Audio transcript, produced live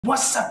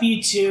What's up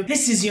YouTube?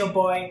 This is your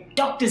boy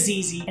Dr.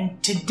 ZZ,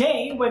 and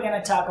today we're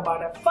gonna talk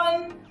about a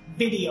fun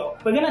video.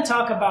 We're gonna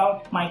talk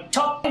about my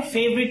top 5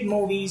 favorite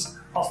movies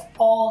of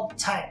all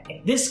time.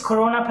 In this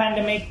corona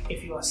pandemic,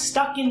 if you are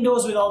stuck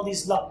indoors with all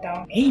these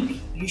lockdown,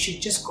 maybe you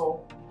should just go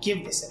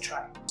give this a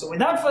try. So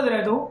without further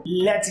ado,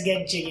 let's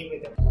get jiggy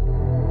with it.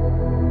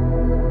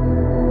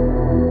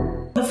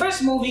 The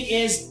first movie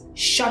is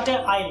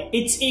Shutter Island.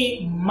 It's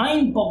a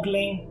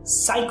mind-boggling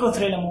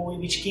psycho-thriller movie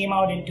which came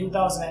out in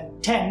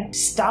 2010,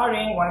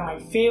 starring one of my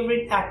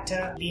favorite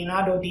actor,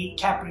 Leonardo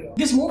DiCaprio.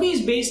 This movie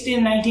is based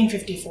in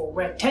 1954,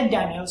 where Ted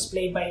Daniels,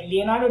 played by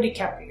Leonardo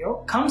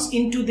DiCaprio, comes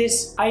into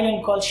this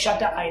island called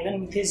Shutter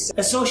Island with his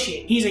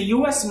associate. He's a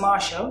US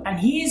Marshal, and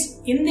he is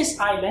in this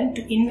island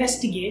to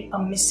investigate a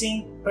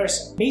missing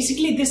person.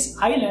 Basically, this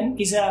island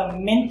is a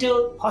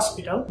mental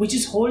hospital which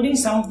is holding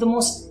some of the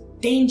most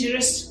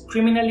dangerous,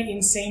 criminally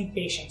insane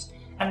patients,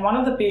 and one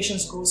of the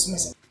patients goes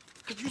missing.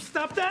 Could you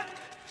stop that?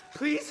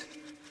 Please?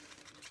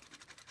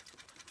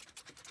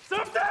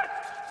 Stop that!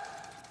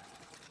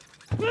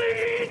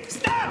 Please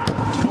stop!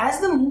 As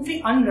the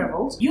movie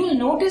unravels, you'll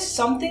notice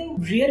something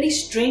really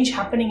strange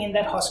happening in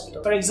that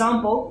hospital. For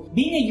example,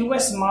 being a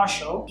US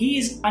Marshal, he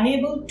is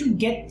unable to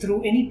get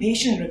through any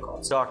patient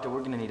records. Doctor,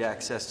 we're going to need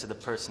access to the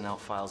personnel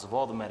files of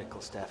all the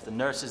medical staff, the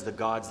nurses, the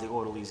guards, the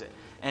orderlies,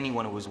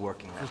 anyone who was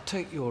working there. We'll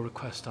take your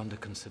request under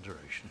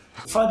consideration.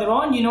 Further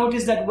on, you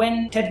notice that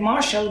when Ted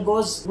Marshall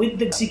goes with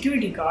the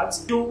security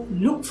guards to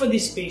look for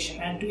this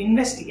patient and to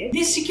investigate,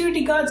 these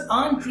security guards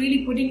aren't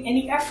really putting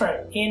any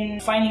effort in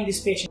finding this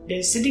patient.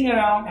 They're sitting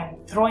around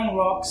and throwing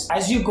rocks.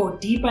 As you go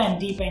deeper and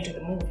deeper into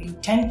the movie, you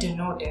tend to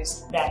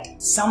notice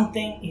that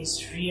something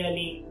is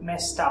really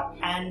messed up,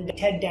 and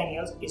Ted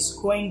Daniels is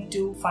going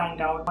to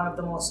find out one of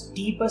the most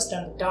deepest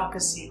and the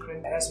darkest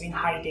secret that has been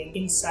hiding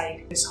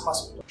inside this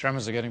hospital.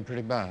 Tremors are getting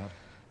pretty bad.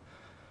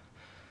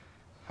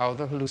 How are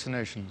the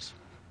hallucinations?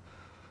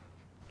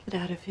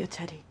 Get out of here,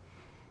 Teddy.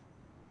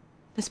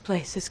 This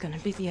place is gonna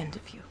be the end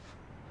of you.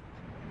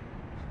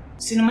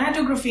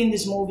 Cinematography in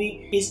this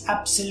movie is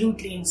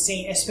absolutely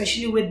insane,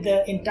 especially with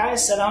the entire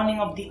surrounding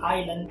of the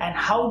island and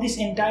how this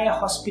entire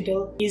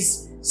hospital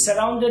is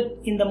surrounded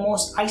in the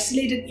most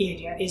isolated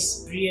area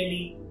is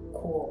really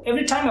cool.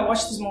 Every time I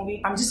watch this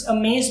movie, I'm just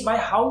amazed by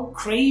how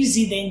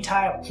crazy the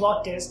entire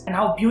plot is and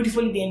how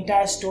beautifully the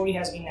entire story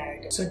has been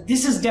narrated. So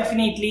this is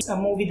definitely a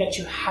movie that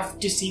you have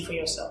to see for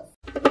yourself.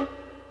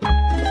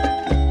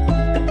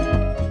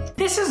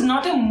 This is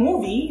not a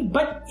movie,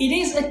 but it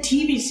is a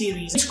TV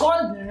series. It's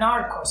called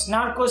Narcos.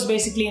 Narcos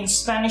basically in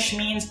Spanish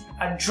means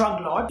a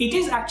drug lord. It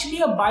is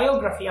actually a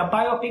biography, a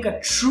biopic, a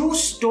true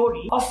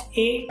story of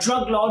a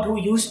drug lord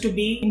who used to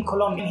be in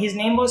Colombia. His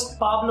name was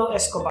Pablo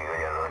Escobar.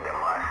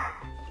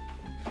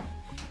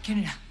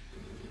 ¿Quién era?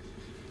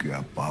 Que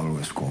a Pablo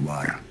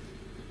Escobar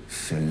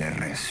se le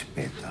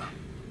respeta,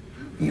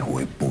 hijo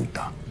de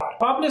puta.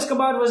 Pablo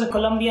Escobar was a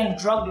Colombian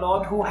drug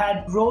lord who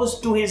had rose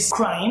to his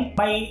crime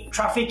by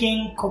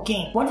trafficking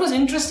cocaine. What was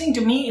interesting to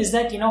me is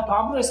that,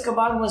 Pablo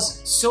Escobar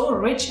was so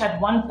rich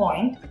at one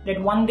point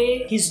that one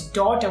day his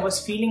daughter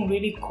was feeling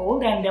really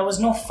cold and there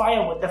was no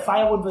firewood. The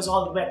firewood was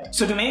all wet.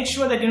 So to make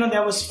sure that,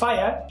 there was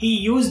fire, he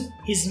used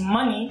his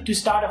money to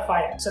start a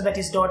fire so that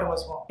his daughter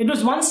was warm. It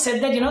was once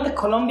said that, the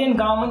Colombian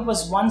government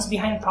was once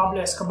behind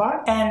Pablo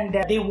Escobar and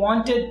they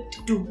wanted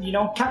to,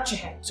 capture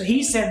him. So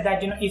he said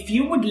that, if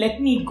you would let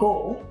me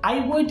go,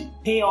 I would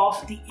pay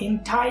off the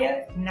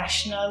entire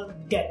national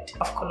debt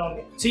of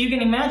Colombia. So you can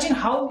imagine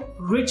how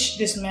rich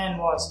this man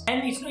was.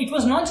 And it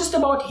was not just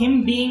about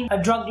him being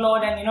a drug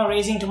lord and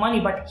raising to money,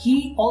 but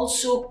he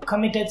also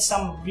committed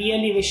some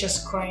really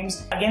vicious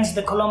crimes against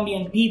the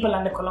Colombian people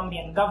and the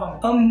Colombian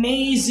government.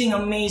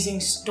 Amazing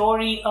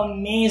story,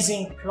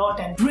 amazing plot,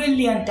 and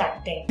brilliant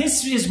acting.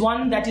 This is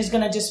one that is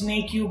gonna just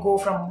make you go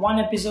from one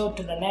episode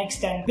to the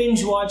next and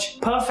binge watch.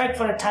 Perfect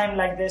for a time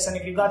like this, and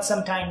if you got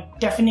some time,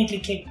 definitely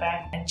kick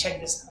back and check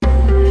this out.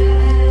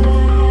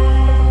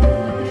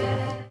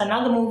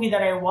 Another movie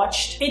that I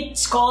watched,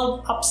 it's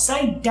called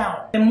Upside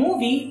Down. The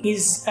movie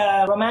is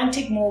a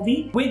romantic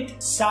movie with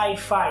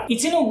sci-fi.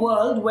 It's in a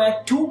world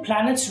where two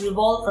planets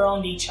revolve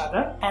around each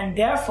other, and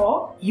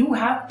therefore you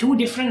have two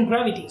different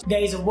gravities.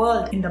 There is a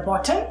world in the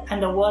bottom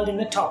and a world in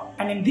the top.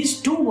 And in these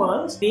two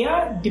worlds, they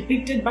are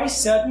depicted by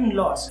certain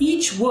laws.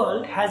 Each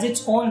world has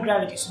its own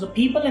gravity. So the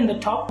people in the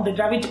top, the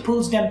gravity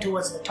pulls them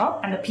towards the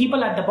top, and the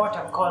people at the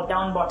bottom, called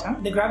down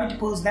bottom, the gravity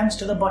pulls them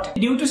to the bottom.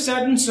 Due to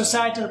certain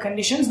societal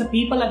conditions, the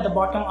people at the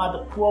bottom are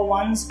the poor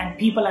ones and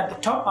people at the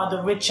top are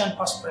the rich and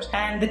prosperous.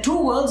 And the two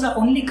worlds are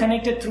only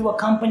connected through a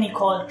company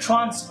called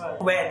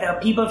Transworld, where the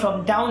people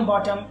from down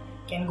bottom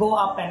can go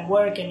up and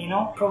work and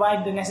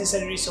provide the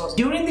necessary resources.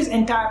 During this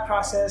entire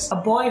process, a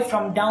boy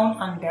from down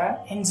under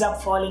ends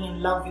up falling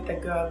in love with a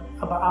girl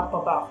up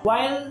above.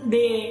 While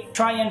they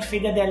try and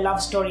figure their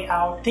love story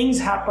out, things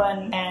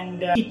happen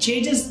and it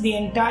changes the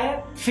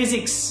entire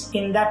physics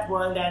in that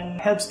world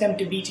and helps them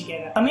to be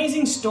together.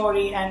 Amazing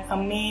story and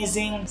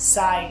amazing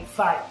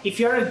sci-fi. If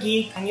you're a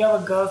geek and you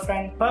have a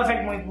girlfriend,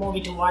 perfect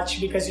movie to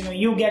watch because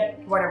you get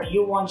whatever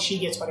you want, she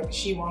gets whatever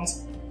she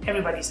wants.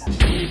 everybody's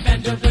happy.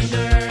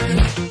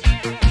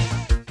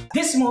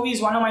 This movie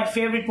is one of my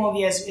favorite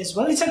movies as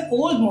well. It's an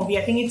old movie.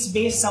 I think it's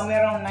based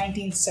somewhere around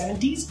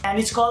 1970s, and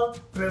it's called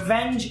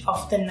Revenge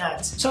of the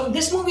Nerds. So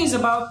this movie is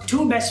about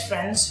two best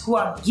friends who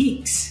are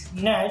geeks,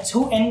 nerds,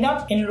 who end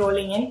up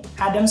enrolling in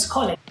Adams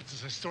College.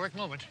 It's a historic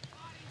moment.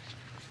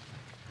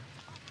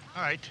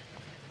 All right,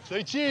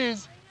 say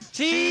cheese.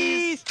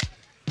 Cheese!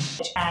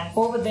 And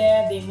over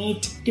there they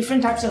meet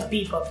different types of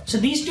people. So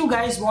these two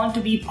guys want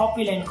to be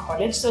popular in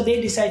college, so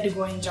they decide to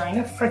go and join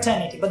a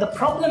fraternity. But the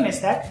problem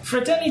is that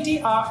fraternity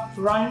are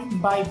run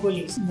by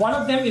bullies. One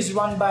of them is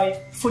run by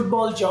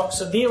football jocks,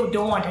 so they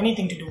don't want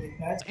anything to do with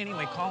nerds.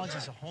 Anyway, college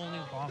is a whole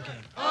new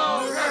ballgame.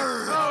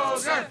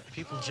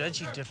 People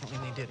judge you differently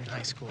than they did in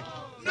high school.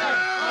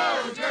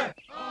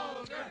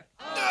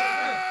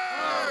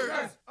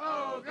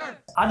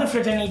 Other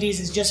fraternities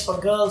is just for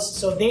girls,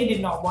 so they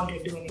did not want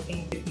to do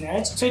anything with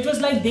nerds. So it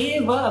was like they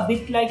were a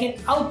bit like an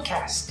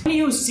outcast.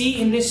 You see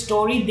in this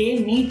story, they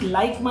meet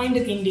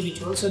like-minded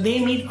individuals, so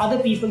they meet other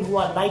people who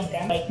are like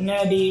them, like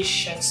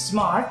nerdish and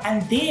smart,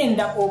 and they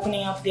end up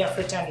opening up their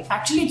fraternity.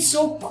 Actually, it's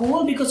so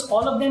cool because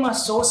all of them are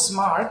so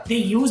smart. They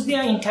use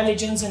their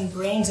intelligence and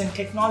brains and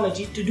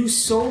technology to do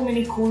so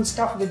many cool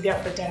stuff with their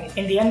fraternity.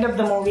 In the end of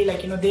the movie,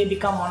 like, they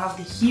become one of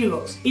the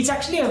heroes. It's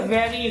actually a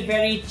very,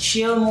 very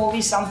chill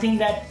movie, something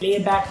that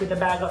lay back with a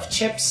bag of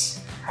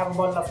chips, have a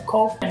bottle of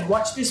Coke, and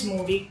watch this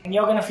movie, and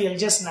you're gonna feel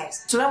just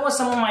nice. So that was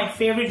some of my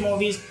favorite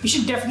movies. You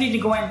should definitely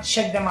go and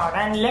check them out,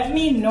 and let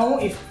me know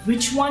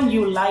which one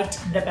you liked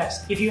the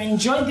best. If you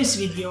enjoyed this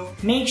video,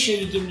 make sure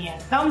you give me a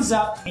thumbs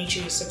up, make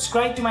sure you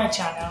subscribe to my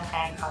channel,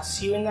 and I'll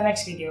see you in the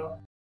next video.